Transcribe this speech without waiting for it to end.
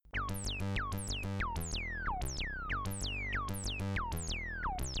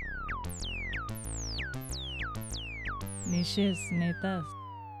Nei šis, nei tas.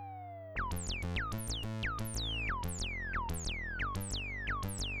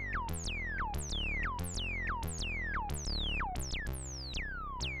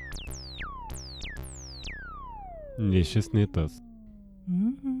 Nei šis, nei tas.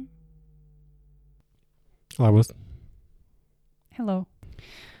 Mhm. Labas. Hello.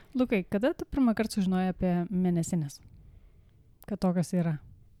 Lukai, kada tu pirmą kartą sužinojai apie mėnesinės? Kad tokios yra?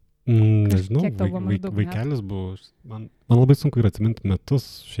 Nežinau, Kiek tau buvo maždaug vaikelis buvo. Man labai sunku yra atsiminti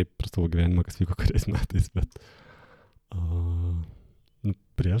metus, šiaip per savo gyvenimą, kas vyko kuriais metais, bet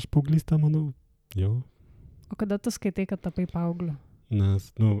prieš paauglystę, manau, jau. O kada tu skaitai, kad tapai paaugliu? Nes,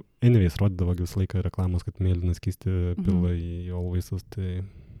 anyways, rodydavo visą laiką reklamos, kad mėlyną skystį pila į Always'us, tai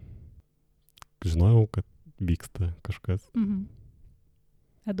žinojau, kad vyksta kažkas.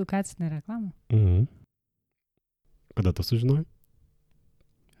 Edukacinė reklama? Kada tu sužinojai?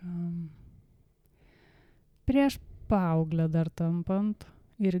 Prieš paauglę dar tampant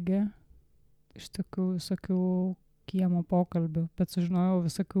irgi iš tokių visokių kiemo pokalbių, bet sužinojau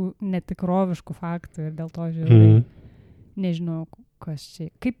visokių netikroviškų faktų ir dėl to žiūrėjau. Nežinau, kas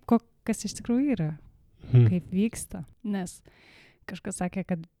čia, kas iš tikrųjų yra, kaip vyksta, nes kažkas sakė,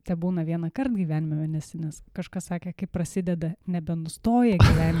 kad te būna vieną kartą gyvenime mėnesinės, kažkas sakė, kaip prasideda, nebenustoja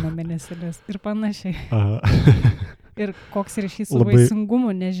gyvenime mėnesinės ir panašiai. Ir koks ryšys su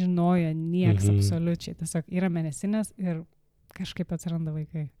vaisingumu nežinojo nieks absoliučiai. Tiesiog yra mėnesinės ir kažkaip atsiranda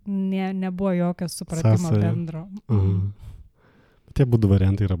vaikai. Nebuvo jokio supratimo bendro. Tie būdų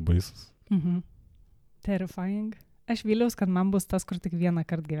variantai yra baisus. Terrifying. Aš vyliaus, kad man bus tas, kur tik vieną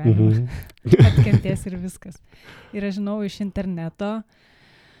kartą gyvenime atkentės ir viskas. Ir aš žinau iš interneto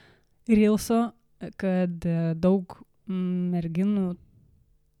reelso, kad daug merginų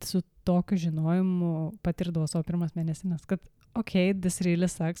su tokiu žinojimu patirdavo savo pirmas mėnesinės, kad this really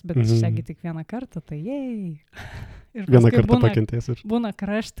sucks, bet šiagi tik vieną kartą, tai jej. Ir vieną kartą pakentės ir... Būna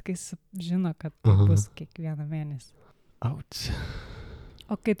krašt, kai žino, kad bus kiekvieną mėnesį. Auč.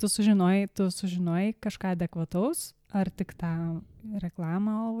 O kai tu sužinojai kažką adekvataus, ar tik tą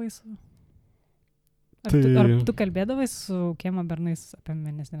reklamą Always'ų? Ar tu kalbėdavai su kiemo bernais apie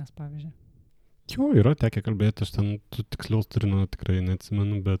mėnesinės, pavyzdžiui? Jo, yra tekę kalbėti, aš ten tiksliaus turinio tikrai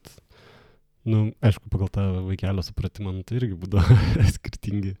neatsimenu, bet, aišku, pagal tą vaikelio supratimą, tai irgi būdavo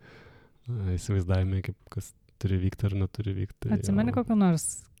skirtingi įsivaizdavimai, kaip kas turi vykti ar neturi vykti. Atsimeni kokių nors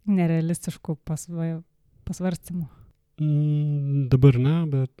nerealistiškų pasvarstymų? Dabar ne,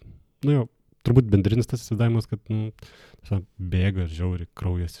 bet, turbūt bendrinis tas įsivaizdavimas, kad, bėga žiauri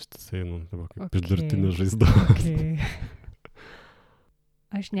kraujas ištisai, kaip išdurtinė žaizda.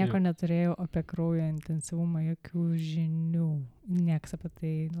 Aš nieko neturėjau apie kraujo intensyvumą, jokių žinių. Nieks apie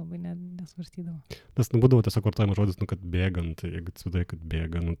tai labai nesvarstydavo. Nes būdavo tiesiog vartojamas žodis, kad bėgant, tai jeigu atsivadai, kad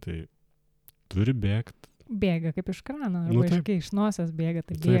bėga, tai turi bėgti. Bėga kaip iš krano, arba iš nosies bėga,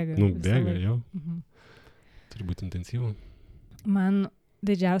 tai bėga. Bėga, jau. Turi būti intensyvu. Man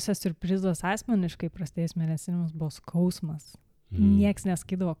didžiausias siurprizas asmeniškai prastėjus mėnesinėms buvo skausmas. Nieks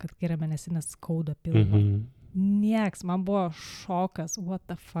neskydavo, kad kai yra mėnesinės skauda pilvą. Nieks, man buvo šokas, what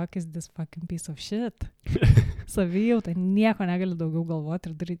the fuck is this fucking piece of shit? Savijauta, nieko negali daugiau galvoti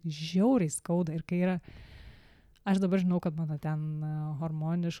ir daryti, žiauriai skauda. Ir kai yra, aš dabar žinau, kad mano ten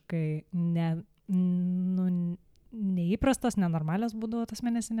hormoniškai neįprastas, nenormalias būdavo tas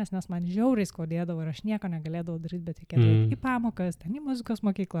mėnesinės, nes man žiauriai skaudėdavo ir aš nieko negalėdavau daryti, bet reikėdavo į pamokas, ten į muzikos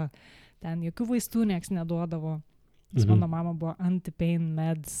mokyklą, ten jokių vaistų nieks neduodavo. Nes mano mama buvo anti-pain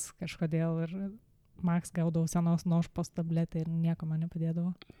meds kažkodėl ir Maks gaudavo senos nošpos tabletę ir nieko man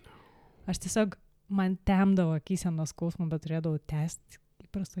nepadėdavo. Aš tiesiog, man temdavo akys nuo skausmo, bet turėdavau tęsti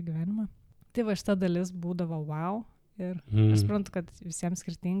įprastą gyvenimą. Tai va šita dalis būdavo wow. Ir aš suprantu, kad visiems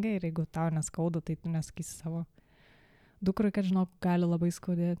skirtingai ir jeigu tau neskauda, tai tu nesakysi savo dukrui, kad žinok, gali labai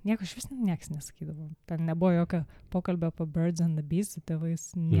skaudėti. Nieko iš vis nieks nesakydavo. Ten nebuvo jokio pokalbio apie Birds and the Bees su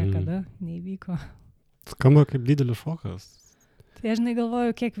tėvais, niekada neįvyko. Skamba kaip didelis šokas. Tai aš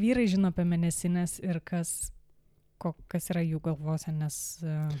galvoju, kiek vyrai žino apie mėnesinės ir kas yra jų galvose, nes...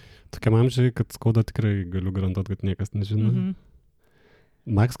 Tokiam amžiai, kad skauda tikrai galiu garantuoti, kad niekas nežino.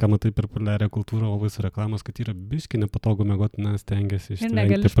 Maks, ką matai per populiarią kultūrą, Always'ų reklamos, kad yra biški nepatogu mėgoti, nes stengiasi išvengti pratekėjimo. Ir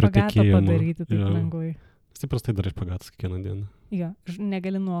negali špagatą padaryti taip lengvai. Jis įprastai darai špagatus kiekvieną dieną. Jo,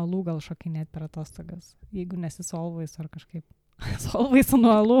 negali nuo alų gal šokinėti per atostogas, jeigu nesi su Always'u ar kažkaip. Su Always'u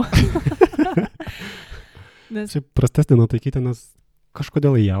nuo alų. Čia prastesnė nutaikyti, nes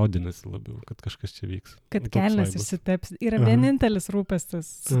kažkodėl jaudinasi labiau, kad kažkas čia vyks. Kad kelnes išsiteps. Yra vienintelis rūpestis.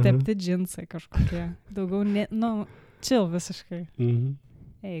 Sutepti džinsai kažkokie. Daugiau, chill visiškai.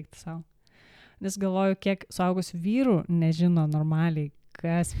 Eik savo. Nes galvoju, kiek suaugusių vyrų nežino normaliai,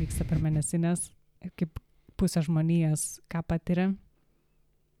 kas vyksta per mėnesinės, kaip pusė žmonijos, ką patiria.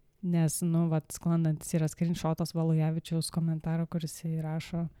 Nes, sklandantis yra screenshotas Valujavičiaus komentaro, kuris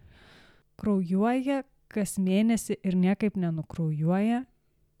įrašo: kraujuoja kas mėnesį ir niekaip nenukraujuoja,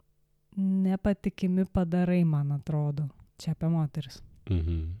 nepatikimi padarai, man atrodo. Čia apie moteris.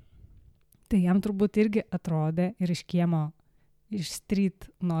 Tai jam turbūt irgi atrodė ir iš kiemo, iš street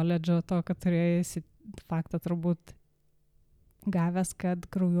knowledge'o to, kad turėjusi faktą turbūt gavęs, kad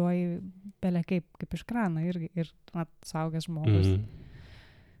kraujuoji belia kaip iš krano irgi. Ir suaugęs žmogus,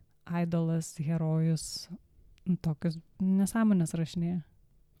 idolas, herojus, tokius nesąmonės rašinėja.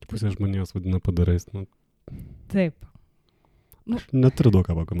 Pusė žmonijos vadina padarais. Taip. Neturiu daug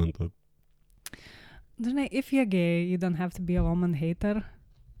ką pakomentuoti. Žinai, if you're gay, you don't have to be a woman hater.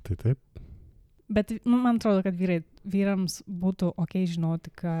 Tai taip. Bet man atrodo, kad vyrams būtų okei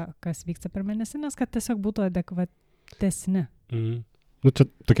žinoti, kas vyksta per mėnesinės, kad tiesiog būtų adekvatesni. Čia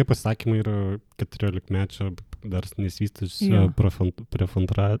tokie pasakymai yra 14-mečio dar nesvystyčio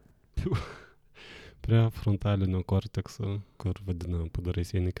prefrontalinio kortekso, kur vadina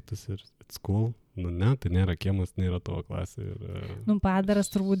padarais vieni kitus ir it's cool. Ne, tai nėra kiemas, nėra tavo klasė. Ir, padaras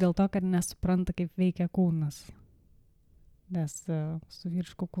turbūt dėl to, kad nesupranta, kaip veikia kūnas. Nes su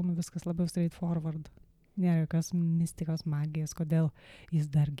vyrišku kūnu viskas labiau straightforward. Nėra jokios mistikos magijos, kodėl jis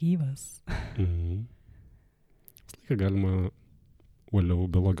dar gyvas. Visą galima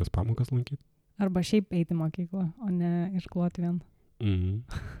uoliau biologijos pamokas lankyti. Arba šiaip eiti mokyklą, o ne iškloti vien.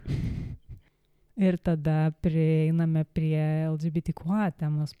 Ir tada prieiname prie LGBTQ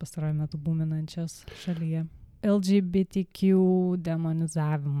temos pastaruoju metu būminančios šalyje. LGBTQ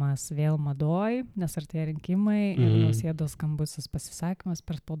demonizavimas vėl madoj, nes artėja rinkimai ir Nausėdos skambusis pasisakymas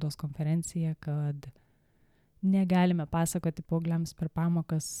per spaudos konferenciją, kad negalime pasakoti paaugliams per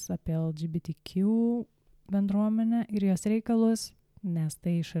pamokas apie LGBTQ bendruomenę ir jos reikalus, nes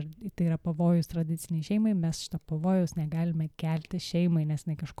tai yra pavojus tradiciniai šeimai, mes šitą pavojus negalime kelti šeimai, nes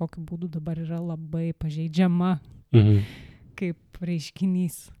ne kažkokiu būdu dabar yra labai pažeidžiama kaip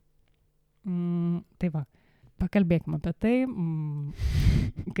reiškinys. Tai va, pakalbėkime apie tai,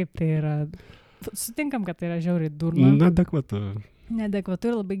 kaip tai yra, sutinkam, kad tai yra žiauriai durna. Neadekvatu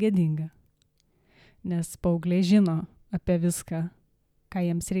ir labai gėdinga, nes paaugliai žino apie viską, ką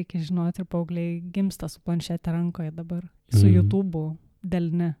jiems reikia žinoti ir paaugliai gimsta su planšete rankoje dabar, su YouTube'u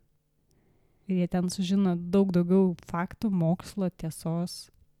delne. Ir jie ten sužino daug daugiau faktų, mokslo,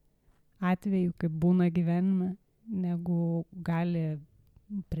 tiesos atvejų, kaip būna gyvenime, negu gali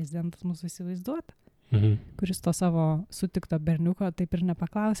prezidentas mūsų įsivaizduoti, kuris to savo sutikto berniuko taip ir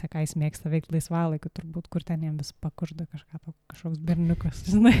nepaklausė, ką jis mėgsta veikti laisvalaikiu, turbūt, kur ten jam vis pakužda kažkoks berniukas,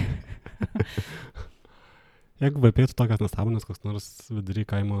 žinai. Jeigu vapėtų tokias nesąmonės, koks nors vidury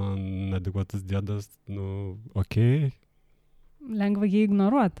kaimo neadekvatus dėdas, okei. Lengva jį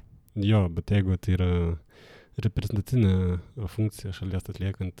ignoruoti. Jo, bet jeigu tai yra reprezentacinė funkcija šalies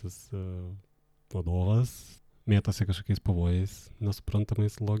atliekantis vadovas, mėtosi kažkokiais pavojais,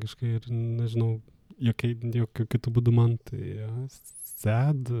 nesuprantamais logiškai ir nežinau, jokių kitų būdų man, tai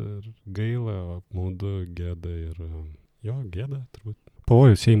sad ir gaila, apmaudu, gėda ir gėda turbūt.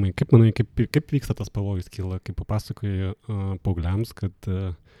 Pavojus šeimai. Kaip manai, kaip vyksta tas pavojus kyla, kaip papasakoji paaugliams, kad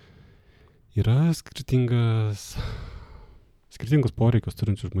yra skirtingus poreikius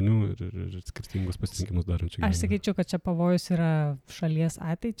turinčių žmonių ir skirtingus pasirinkimus darančių. Aš sakyčiau, kad čia pavojus yra šalies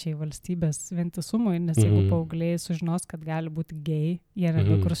ateičiai, valstybės vientisumui, nes jeigu paaugliai sužinos, kad gali būti gei, jie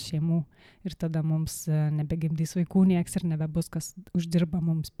nebekurs šeimų ir tada mums nebegimdys vaikų nieks ir nebebus, kas uždirba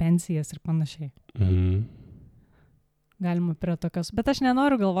mums pensijas ir panašiai. Galima prie tokios. Bet aš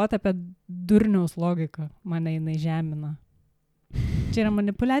nenoriu galvoti apie durniaus logiką. Mane jinai žemina. Čia yra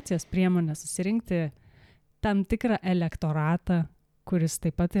manipuliacijos priemonė susirinkti tam tikrą elektoratą, kuris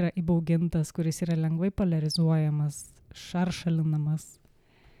taip pat yra įbaugintas, kuris yra lengvai poliarizuojamas, šaršalinamas.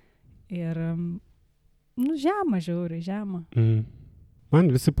 Ir, žema, žiauriai žema.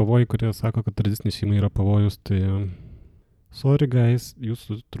 Man visi pavojai, kurie sako, kad tradicinė šeima yra pavojus, tai sorry guys,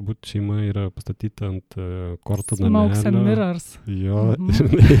 jūsų turbūt šeima yra pastatyta ant kortų namelio. Smokes and mirrors. Jo,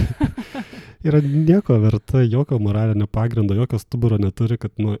 yra nieko verta, jokio moralinio pagrindo, jokio stuburo neturi,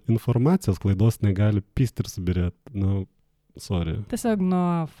 kad nuo informacijos klaidos negali pysti ir subirėti. Sorry. Tiesiog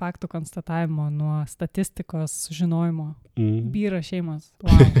nuo faktų konstatavimo, nuo statistikos žinojimo. Byra šeimos.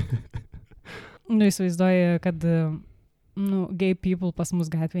 Wow. Įsivaizduoju, kad gay people pas mus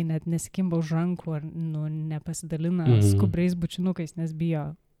gatvėje net nesikimba už rankų ar nepasidalina skubriais bučinukais, nes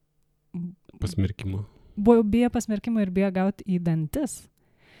bijo pasmerkimo. Bijo pasmerkimo ir bijo gauti į dantis.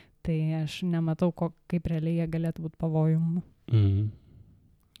 Tai aš nematau, kaip realiai jie galėtų būti pavojum.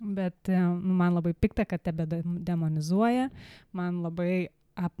 Bet man labai pikta, kad tebe demonizuoja. Man labai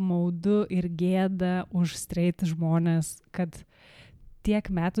apmaudu ir gėda už straight žmonės, kad tiek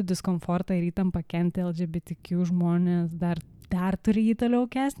metų diskomfortą ir įtampą kentė LGBTQ žmonės dar turi jį toliau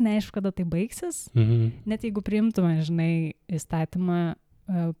kęsti, neaišku, kada tai baigsis. Net jeigu priimtume, žinai, įstatymą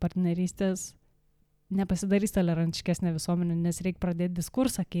partnerystės, nepasidarys tolerantiškesnė visuomenė, nes reikia pradėti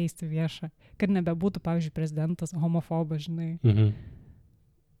diskursą keisti viešą, kad nebebūtų, pavyzdžiui, prezidentas homofobas, žinai.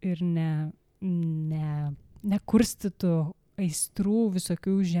 Ir nekurstytų aistrų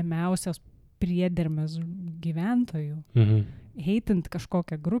visokių žemiausios priedermės gyventojų, heitint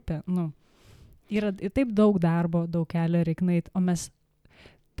kažkokią grupę. Yra taip daug darbo, daug kelio reikia nueiti, o mes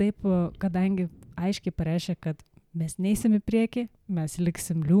taip, kadangi aiškiai pareiškia, kad mes neisim į priekį, mes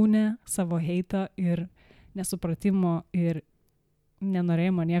liksim liūnę savo heito ir nesupratimo ir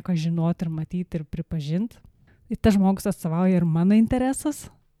nenorėjimo nieko žinoti ir matyti ir pripažinti. Ir tas žmogus atstovauja ir mano interesas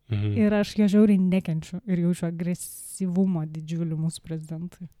ir aš jo žiauriai nekenčiu ir jaučiu agresyvumo didžiulį mūsų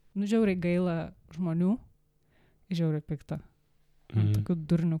prezidentui. Žiauriai gaila žmonių, žiauriai pikta. Tokių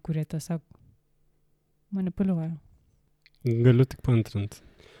durnių, kurie tiesiog manipuliuoja. Galiu tik paantrinti.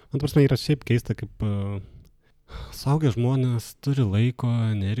 Man prasme yra šiaip keista, kaip suaugę žmonės turi laiko,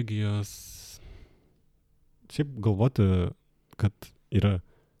 energijos. Šiaip galvoti, kad yra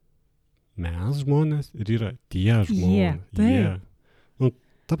mes žmonės ir yra tie žmonės.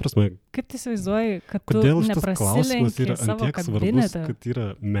 Ta prasme, kaip tu įsivaizduoji, kad tu neprasilenki savo kabinetą? Svarbus, kad yra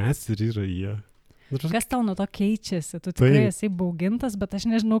mes ir yra jie. Kas tau nuo to keičiasi? Tu tikrai esi baugintas, bet aš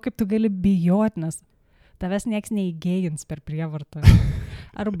nežinau, kaip tu gali bijoti, nes tavęs nieks neįgėjins per prievartą.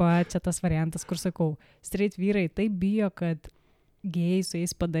 Arba čia tas variantas, kur sakau, straight vyrai taip bijo, kad gėjai su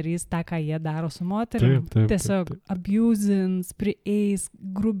jais padarys tą, ką jie daro su moterim. Tiesiog abusins, prieis,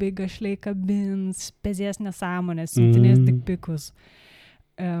 grubiai gašliai kabins, pezės nesąmonės, siuntinės dikpikus.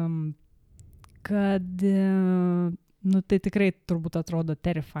 Kad, tai tikrai turbūt atrodo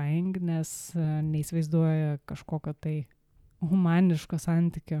terrifying, nes neįsivaizduoja kažkokio tai humaniško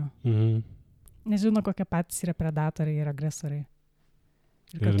santykio. Nežino, kokie patys yra predatoriai ir agresoriai.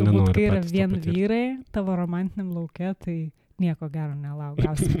 Ir kad turbūt, kai yra vien vyrai tavo romantiniam lauke, tai nieko gero nelauk.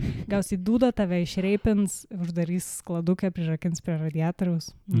 Gausiai dūda tave išreipins, uždarys skladukę, prirakins prie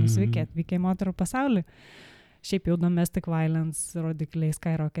radiatoriaus. Sveiki, atvykę į moterų pasaulį. Šiaip jau domestic violence rodikliai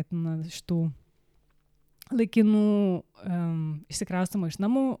skyrocketina šitų laikinų išsikraustymų iš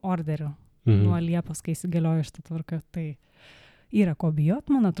namų orderių nuo Liepos, kai įsigaliojo šitą tvarką. Tai yra ko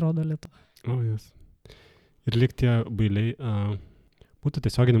bijot, man atrodo, Lietuva. Ir lyg tie bailiai būtų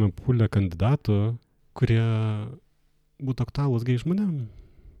tiesioginėme pūlė kandidatų, kurie būtų aktualūs gei žmonėm.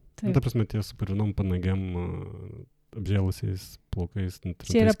 Ta prasme, tie su purinom panagiam, apžėlusiais plaukais,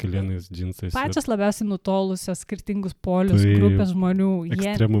 nutrintais kelienais, džinsais. Pačios labiausiai nutolusios skirtingus polius, grupės žmonių.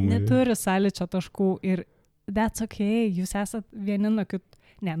 Jie neturi sąlyčio taškų ir that's okay, jūs esat vieni nuo kitų.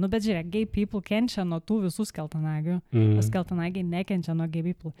 Ne, bet žiūrėk, gay people kenčia nuo tų visų skeltanagių, o skeltanagiai nekenčia nuo gay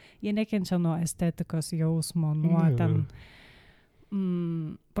people. Jie nekenčia nuo estetikos jausmo, nuo ten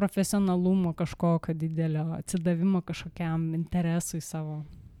profesionalumo kažkokio didelio, atsidavimo kažkokiam interesui savo.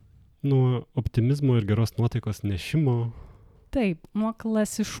 Nuo optimizmo ir geros nuotaikos nešimo. Taip, nuo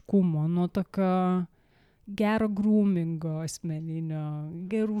klasiškumo, nuo tokio gero groomingo asmeninio,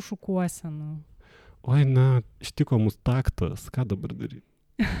 gerų šukuosenų. Oi, ištiko mus taktas, ką dabar daryti?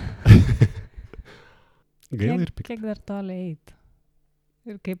 Gaila ir pikta. Kiek dar toli eiti?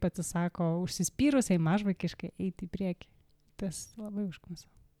 Ir kaip atsisako, užsispyrusiai mažvaikiškai eiti į priekį. Tas labai užknisa.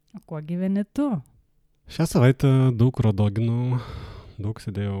 O kuo gyveni tu? Šią savaitę daug rodoginau, daug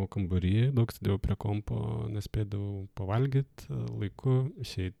sėdėjau kambarį, daug sėdėjau prie kompo, nespėdavau pavalgyti, laiku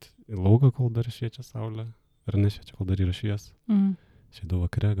išeiti į lauką, kol dar šviečia saulė, ar nešviečia, kol dar yra švies. Išeidavau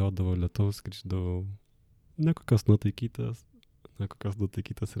vakare, gaudavau lietaus, grįždavau nekokios nuotaikytas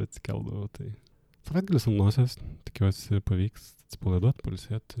ir atsikeldavau. Tai savaitgalis ant nosies, tikiuosi pavyks atsipalaiduoti,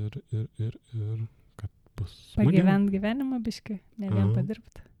 pailsėti ir kad bus smagiau. Pagyvent gyvenimą biškai, ne vien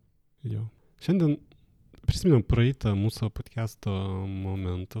padirbti. Jo. Šiandien prisiminiau praeitą mūsų podcast'o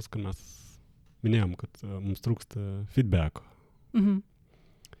momentas, kur mes minėjom, kad mums trūksta feedbacko.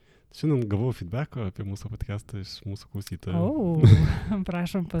 Šiandien gavau feedbacko apie mūsų podcast'ą iš mūsų klausytojų.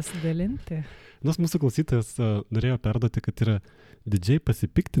 Prašom pasidalinti. Nors mūsų klausytojas norėjo perduoti, kad yra didžiai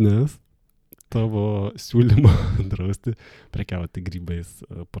pasipiktinęs tavo siūlymo drausti prekiauti grybais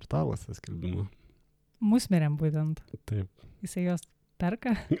portaluose skelbimų. Musmeriam būtent. Taip. Jisai jos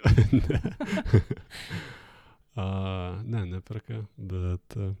perka? Ne, neperka,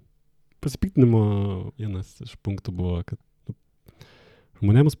 bet pasipiktinimo vienas iš punktų buvo, kad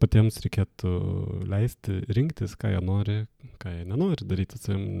žmonėms patiems reikėtų leisti rinktis, ką jie nori, ką jie nenori daryti,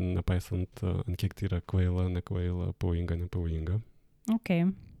 nepaisant, ant kiek tai yra kvaila, nekvaila, pavojinga, nepavojinga. Okay.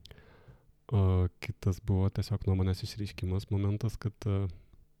 O kitas buvo tiesiog nuomonės išreiškimas momentas, kad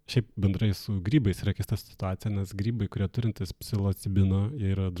šiaip bendrai su grybais yra keista situacija, nes grybai, kurie turintys psilocibino,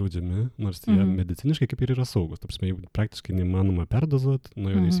 jie yra draudžiami, nors jie mediciniškai kaip ir yra saugus. Ta prasme, praktiškai neįmanoma perdozuoti,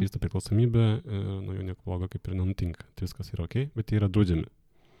 nuo jo neįsivysto priklausomybė, nuo jo nieko blogo kaip ir nenutinka. Tai viskas yra okei, bet jie yra draudžiami.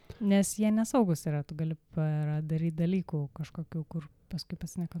 Nes jie nesaugus yra, tu gali daryti dalykų kažkokių, kur paskui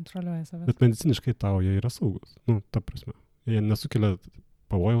pats nekontroliuoja savęs. Bet mediciniškai tau jie yra saugus. Ta prasme. Jie nesukelia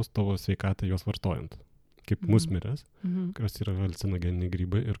pavojaus tavo sveikatai juos vartojant. Kaip musmirės, kurios yra haliucinogeniniai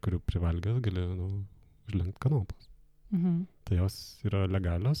grybai ir kurių privalgęs gali užlenkti kanopos. Tai jos yra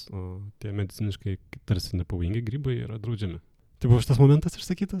legalios, o tie mediciniškai tarsi nepavojingi grybai yra draudžiami. Tai buvo šitas momentas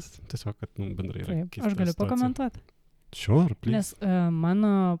išsakytas, tiesiog, kad bendrai yra keista situacija. Aš galiu pakomentuoti. Sure, please. Nes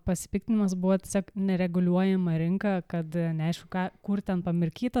mano pasipiktinimas buvo tiesiog nereguliuojama rinka, kad neaišku, kur ten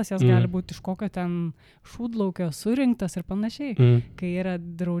pamirkytos, jos gali būti iš kokio ten šūdlaukio surinktas ir panašiai. Kai yra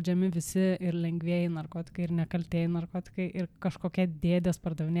draudžiami visi ir lengvieji narkotikai, ir nekaltieji narkotikai, ir kažkokie dėdės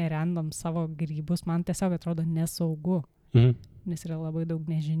pardavinėja random savo grybus, man tiesiog atrodo nesaugu, nes yra labai daug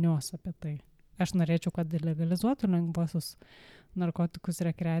nežinios apie tai. Aš norėčiau, kad legalizuotų lengvosius narkotikus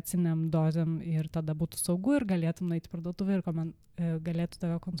rekreaciniam dozėm ir tada būtų saugu ir galėtum nueiti parduotuvę ir galėtų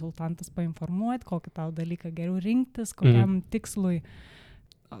tave konsultantas painformuoti, kokį tau dalyką geriau rinktis, kokiam tikslui.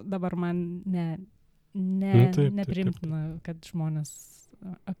 Dabar man nepriimtina, kad žmonės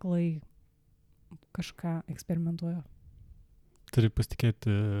aklai kažką eksperimentuoja. Turi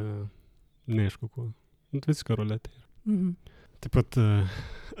pasitikėti neaišku kuo. Visiška ruletė. Taip pat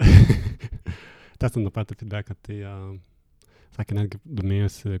tęstant tą patį feedbacką, tai sakė, netgi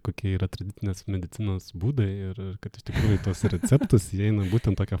domėjosi, kokie yra tradicinės medicinos būdai ir kad iš tikrųjų tos receptus įeina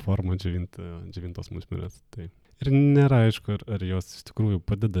būtent tokią formą džiovintos musmirės. Tai. Ir nėra aišku, ar jos iš tikrųjų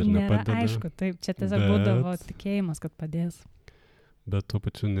padeda ar nepadeda. Nėra aišku, taip, čia tiesiog būdavo tikėjimas, kad padės. Bet tuo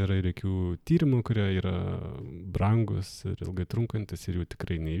pačiu nėra jokių tyrimų, kurie yra brangus ir ilgai trunkantis ir jų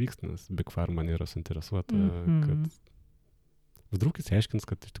tikrai neįvyks, nes Big Pharma nėra suinteresuota, kad vdruk įsiaiškins,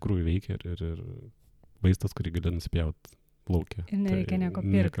 kad iš tikrųjų veikia ir vaistas, kurį gali nusipjauti laukia. Ir nereikia nieko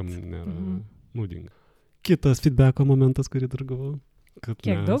pirkti. Niekam nėra naudinga. Kitas feedbacko momentas, kurį dar gavau.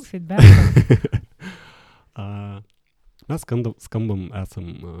 Kiek daug feedbacko? Mes skambam, esam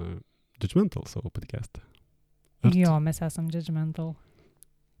judgmental savo podcast'e. Jo, mes esam judgmental.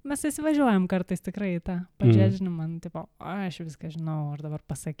 Mes įsivažiuojam kartais tikrai į tą padžedžinimą, tipo, aš viską žinau, aš dabar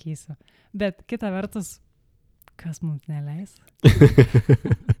pasakysiu. Bet kita vertus, kas mums neleis?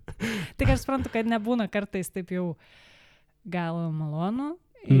 Tik aš suprantu, kad nebūna kartais taip jau gal malonu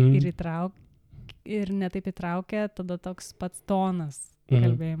ir netaip įtraukia, tada toks pats tonas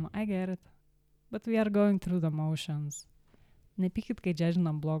kalbėjimo. I get it. But we are going through the motions. Nepykit, kai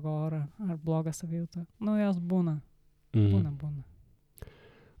džedžinam blogą orą ar blogą savijautą. Jos būna. Būna.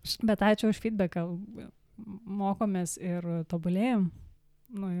 Bet ačiū už feedbacką. Mokomės ir tobulėjom.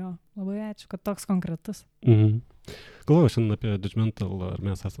 Jo, labai ačiū, kad toks konkretus. Galvoju šiandien apie judgmental,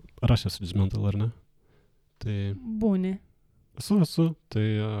 ar aš esu judgmental ar ne? Tai... Būni. Esu. Tai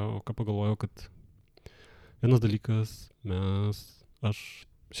ką pagalvojau, kad vienas dalykas, aš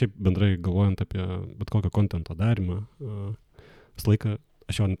šiaip bendrai galvojant apie bet kokio kontento darymą, visą laiką,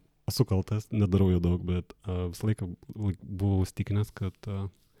 aš jo esu kaltas, nedarau jo daug, bet visą laiką buvau įsitikinęs, kad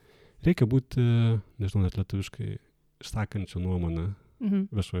reikia būti, nežinau, net lietuviškai, išsakančių nuomonę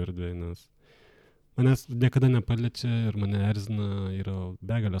viešoje erdvėje, nes manęs niekada nepaliečia ir mane erzina, yra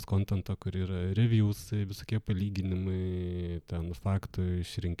begalės kontento, kur yra reviewsai, visokie palyginimai, ten faktų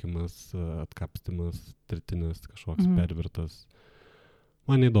išrinkimas, atkapstymas, tretinės, kažkoks pervirtas.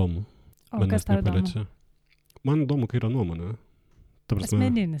 Man įdomu. O kas tau įdomu? Man įdomu, kai yra nuomonė.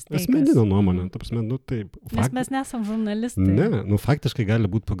 Asmeninis teikas. Asmeninė nuomonė. Taip. Nes mes nesam žurnalistai. Ne, faktiškai gali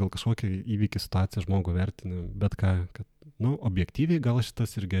būti pagal kažkokį įvykį, situaciją, žmogų vertinę, bet ką, kad, objektyviai gal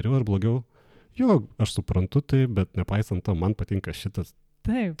šitas ir geriau ar blogiau. Jo, aš suprantu tai, bet nepaisant to, man patinka šitas.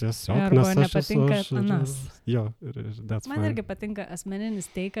 Taip. Tiesiog, arba nepatinka anas. Jo, that's man fine. irgi patinka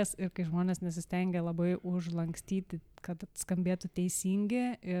asmeninis teikas ir kai žmonės nesistengia labai užlankstyti, kad skambėtų teisingi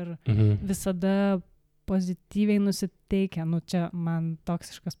ir visada pozityviai nusiteikia. Čia man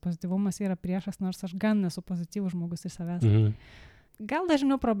toksiškas pozityvumas yra priešas, nors aš gan nesu pozityvus žmogus iš savęs. Gal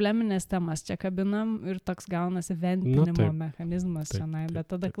dažniau probleminės temas čia kabinam ir toks gaunasi ventinimo mechanizmas šiandien, bet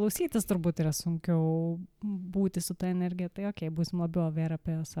tada klausytis turbūt yra sunkiau būti su ta energija. Tai būsim labiau aware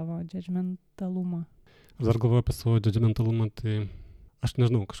apie savo judgmentalumą. Aš dar galvoju apie savo judgmentalumą, tai aš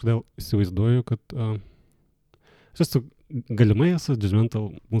nežinau, kažkodėl įsivaizduoju, kad aš galimai esu judgmental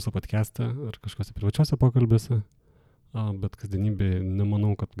mūsų podcast'e ar kažkose privačiuose pokalbiuose, bet kasdienybėje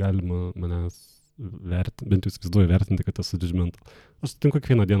nemanau, kad galima manęs bent jau įsivaizduoju vertinti, kad esu judgmental. Aš sutinku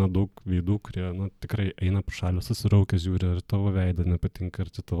kiekvieną dieną daug veidų, kurie, tikrai eina pro šalį, susiraukę žiūri, ar tavo veidą nepatinka, ar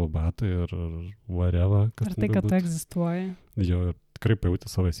čia tavo batai, ar whatever. Ar tai, kad tu egzistuoji. Jo, ir tikrai pajauti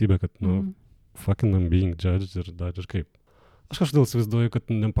savo esybę, kad, fucking I'm being judged ir dar ir kaip. Aš kažkodėl įsivaizduoju, kad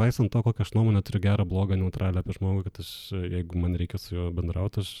nepaisant to, kokią aš nuomonę turiu gerą, blogą, neutralią apie žmogų, kad jeigu man reikia su juo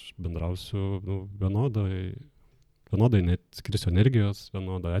bendrauti, aš bendrausiu vienodai net skirsiu energijos,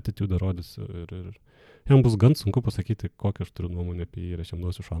 vienodą attitude rodysiu ir jam bus gan sunku pasakyti, kokią aš turiu nuomonę apie jį ir aš jam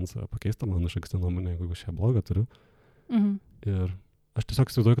duosiu šansą pakeisti mano išankstinę nuomonę, jeigu aš ją blogą turiu. Ir aš tiesiog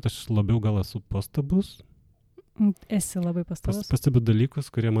įsivaizduoju, kad aš labiau gal esu pastabus. Esi labai pastabus. Pastebiu dalykus,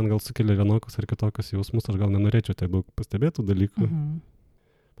 kurie man gal sukelia vienokius ar kitokius jausmus, aš gal nenorėčiau tiek daug pastebėtų dalykų.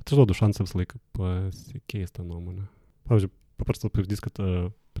 Bet aš duodu šansą visą laiką pasikeisti tą nuomonę. Pavyzdžiui, paprastas pavyzdys, kad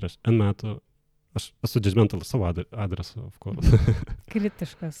prieš N metų aš esu judgmental savo adresu, of course.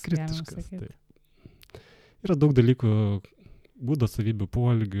 Kritiškas, taip. Yra daug dalykų, būdo savybių,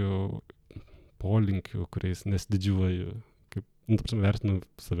 polinkių, kuriais nesididžiuoju, kaip, vertinu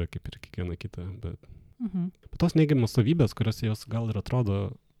save kaip ir kiekvieną kitą, bet tos neigiamas savybės, kurios jos gal ir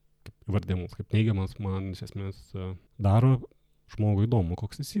atrodo įvardėmus kaip neigiamas, man iš esmės daro žmogui įdomu,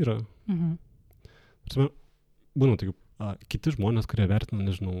 koks jis yra. Būna tokių kiti žmonės, kurie vertina,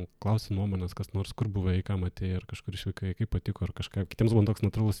 nežinau, klausia nuomonės, kas nors, kur buvai, ką matėjai, ar kažkur išvykai, kaip patiko, ar kažką. Kitiems buvo toks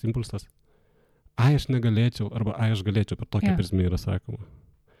natūralus impulsas. Aš negalėčiau, arba aš galėčiau, per tokią prizmę yra sakoma.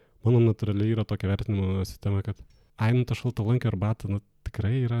 Mano natūraliai yra tokia vertinimo sistema, kad ta šaltalankio arbata,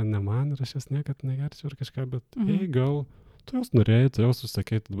 tikrai yra ne man ir aš jas niekad negerčiau ar kažką, bet gal tu jos norėjai, tu jos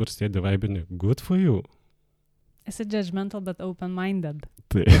užsakei, tu dabar sėdi vaibinį, good for you. Esi judgmental, but open-minded.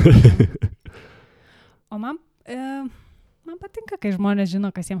 Tai. O man patinka, kai žmonės žino,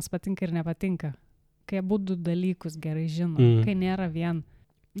 kas jiems patinka ir nepatinka. Kai abudu dalykus gerai žino. Kai nėra vien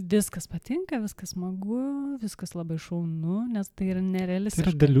viskas patinka, viskas smagu, viskas labai šaunu, nes tai yra nerealistiška.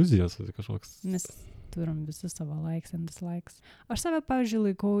 Tai yra deliuzijos kažkoks. Mes turim visi savo likes and dislikes. Aš save, pavyzdžiui,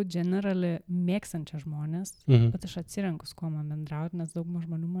 laikau generally mėgstančią žmonės, bet aš atsirenku, su kuo man bendrauti, nes dauguma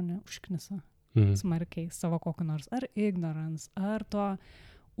žmonių mane užknisa smarkiai savo kokį nors ar ignorance, ar to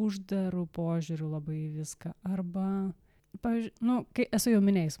uždarų požiūrių labai viską, arba, pavyzdžiui, kai esu jau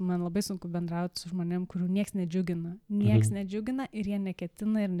minėjus, man labai sunku bendrauti su žmonėm, kurių nieks nedžiugina. Nieks nedžiugina ir jie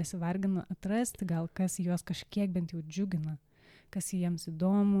neketina ir nesivargina atrasti gal, kas juos kažkiek bent jau džiugina, kas jiems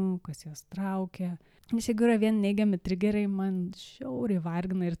įdomu, kas juos traukia. Nes jeigu yra vien neigiami triggeriai, man žiauriai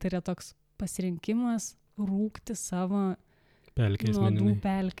vargina ir tai yra toks pasirinkimas rūkti savo nuodų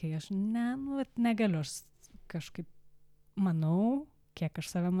pelkėje. Aš negaliu, aš kažkaip manau, kiek aš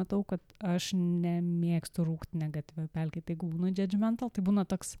save matau, kad aš nemėgstu rūkti negatyvią pelkę. Tai jeigu būnu judgmental, tai būna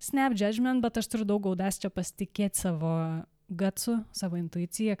toks snap judgment, bet aš turiu daug audasčio pasitikėti savo gutsu, savo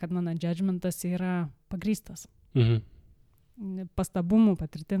intuiciją, kad mano judgmentas yra pagrįstas. Pastabumų,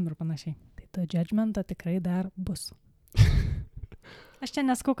 patirtim ir panašiai. Tai to judgmento tikrai dar bus. Aš čia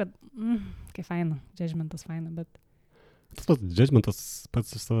neskau, kad kaip faina, judgmentas faina, bet... Tas judgmentas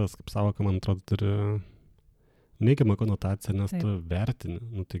pats iš savęs, kaip savoka, man atrodo, turi neigiamą konotaciją, nes tu vertini.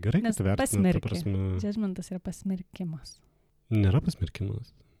 Tai gerai, kad tu vertini. Judgmentas yra pasmerkimas. Nėra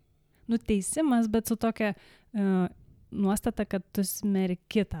pasmerkimas. Teisimas, bet su tokia nuostata, kad tu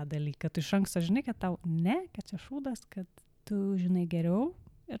smerki tą dalyką. Tu iš anksto žinai, kad tau kad čia šūdas, kad tu žinai geriau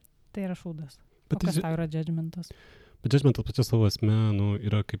ir tai yra šūdas. O kas tau yra judgmentas? Bet judgmentas pačia savo esmė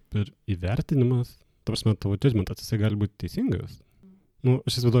yra kaip ir įvertinimas. Ta prasme, tavo judgmentas jisai gali būti teisingas.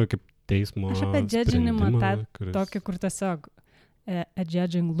 Aš įsivaizduoju kaip teismo sprendimą. Aš apie judginimą tokį, kur tiesiog a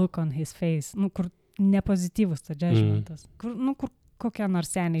judging look on his face, kur nepozityvus ta judgmentas. Kur kokie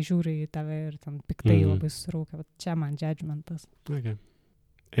nors seniai žiūri į tave ir ten piktai labai susiraukia. Čia man judgmentas. Okay.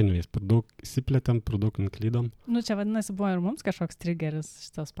 Anyways, per daug įsiplėtėm, per daug nuklydom. Čia vadinasi, buvo ir mums kažkoks triggeris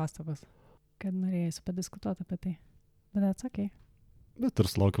šitos pastabos, kad norėjai padiskutuoti apie tai. Bet that's okay. Bet ir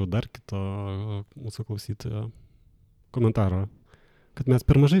sulaukiau dar kito mūsų klausytojo komentaro, kad mes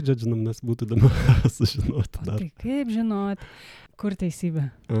per mažai judginam, nes būtų įdomu sužinoti dar. Tai kaip žinot, kur teisybė?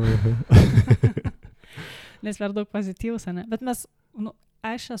 Nes per daug pozityvus, ne? Bet mes,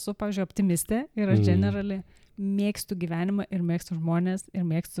 aš esu, pavyzdžiui, optimistė ir aš generally mėgstu gyvenimą ir mėgstu žmonės ir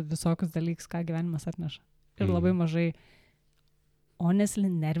mėgstu visokius dalykus, ką gyvenimas atneša. Ir labai mažai honestly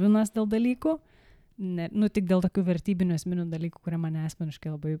nervinas dėl dalykų, tik dėl tokių vertybinių esminių dalykų, kurie mane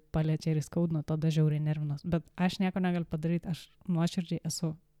asmeniškai labai paliečia ir įskaudino, tada žiauriai nervinos. Bet aš nieko negaliu padaryti, aš nuoširdžiai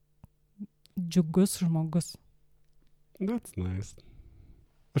esu džiugus žmogus. That's nice.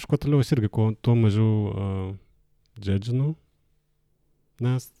 Aš kuo toliau irgi, tuo mažiau judginu,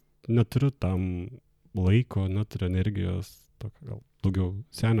 nes neturiu tam laiko, neturiu energijos, tokio gal daugiau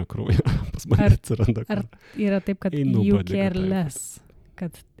senio kraujo pas mane atsiranda. Ar yra taip, kad you care less,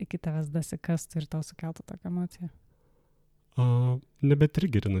 kad iki tavęs dasikastų ir tau sukeltų tokią emociją?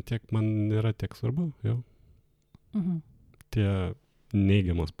 Nebetrigerina tiek, man nėra tiek svarbu, jau. Tie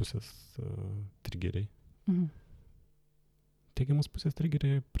neigiamos pusės trigeriai. Teigiamos pusės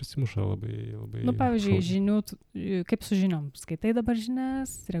trigeriai prasimuša labai. Pavyzdžiui, žinių, kaip su žiniom? Skaitai dabar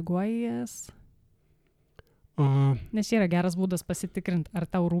žinias, reaguoji jas? Nes čia yra geras būdas pasitikrinti, ar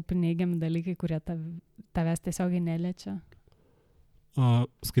tau rūpi neigiami dalykai, kurie tavęs tiesiogiai neliečia.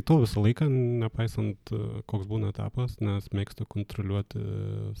 Skaitau visą laiką, nepaisant koks būna etapas, nes mėgstu kontroliuoti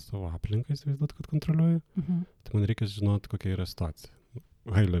savo aplinką, įsivaizduoti, kad kontroliuoju. Tai man reikia žinoti, kokia yra situacija.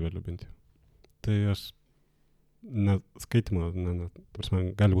 High level bent jau. Tai aš skaitymą,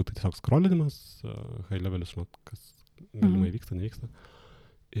 gali būti tiesiog scrollinimas, high level žinot, kas galimai vyksta, nevyksta.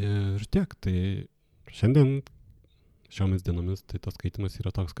 Ir tiek, tai šiandien, šiomis dienomis, tai tas skaitimas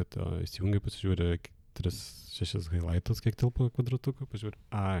yra toks, kad įsijungiai, pasižiūrė 3-6 highlightus, kiek tilpo kvadratukų, pažiūrė,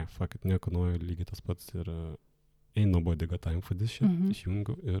 fuck it, nieko naujo, lygiai tas pats ir ain't nobody got time for this shit,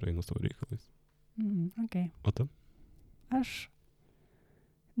 išjungiu ir einu savo reikalais. Okay. O tu? Aš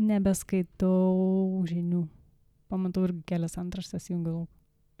nebeskaitau žinių. Pamatau irgi kelias antraštės jungiu.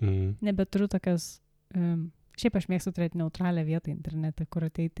 Nebeturiu tokias... Šiaip aš mėgstu turėti neutralią vietą internete, kur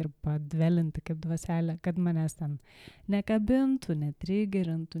ateiti ir padvelinti kaip dvaselę, kad manęs ten nekabintų,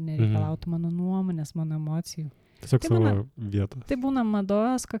 netrigerintų, nereikalautų mano nuomonės, mano emocijų. Tiesiog tai savo vietą. Tai būna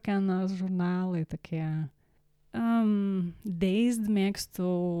mados kokie nors žurnalai, tokie Dazed mėgstu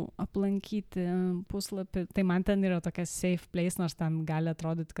aplankyti puslapį. Tai man ten yra tokia safe place, nors ten gali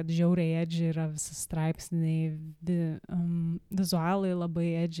atrodyti, kad žiauriai edgy yra visi straipsniai, vizualai labai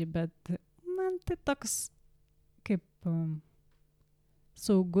edgy, bet man tai toks kaip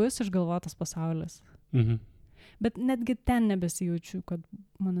saugus, išgalvotas pasaulis. Bet netgi ten nebesijaučiu, kad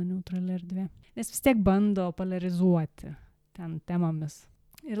mano neutrali erdvė. Nes vis tiek bando poliarizuoti ten temomis.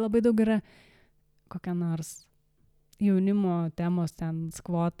 Ir labai daug yra kokia nors jaunimo temos, ten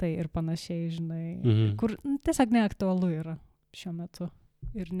skvotai ir panašiai, žinai, kur tiesiog neaktualu yra šiuo metu.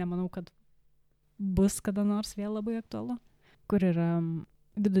 Ir nemanau, kad bus kada nors vėl labai aktualu. Kur yra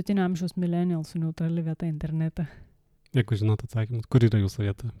vidutinio amžiaus millennialsų neutrali vieta internete. Jeigu žinot atsakymus, kur yra jūsų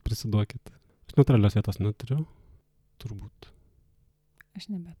vieta, prisiduokit. Aš neutralios vietos neturiu, turbūt. Aš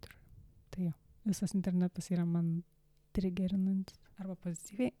nebeturiu. Tai jo, visas internetas yra man trigerinantis. Arba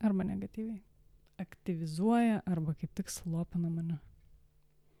pozityviai, arba negatyviai. Aktyvizuoja, arba kaip tik slopina mane.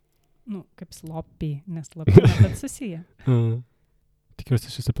 Kaip slopiai, neslopina, bet susiję.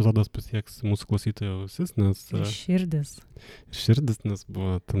 Tikiuosi, šis epizodas pasieks mūsų klausytojų ausis, nes... Širdis, nes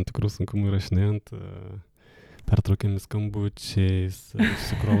buvo tam tikrų sunkumų įrašinėjant, pertraukiami skambučiais,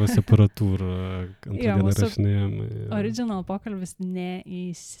 sukrovasi aparatūrą, antrą dieną įrašinėjom. Original pokalbis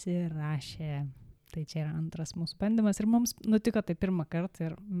neįsirašė. Tai čia yra antras mūsų bandymas ir mums nutiko tai pirmą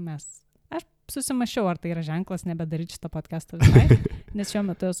kartą ir aš susimašiau, ar tai yra ženklas nebedaryti šitą podcastą visai, nes šiuo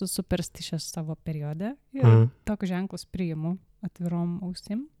metu esu superstišias savo periode ir tokius ženklus priimu atvirom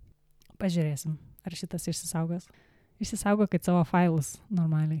ausim. Pažiūrėsim, ar šitas išsisaugos. Išsisaugokit savo failus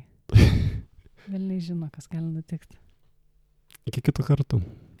normaliai. Velniai žino, kas gali nutikti. Iki kitų kartų.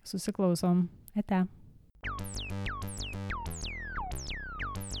 Susiklausom. Ate.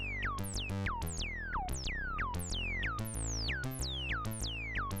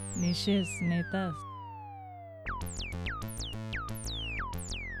 Nei šis, nei tas.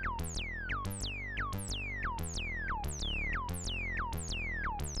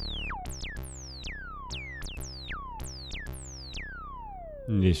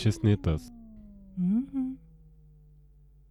 Nei šis, nei tas.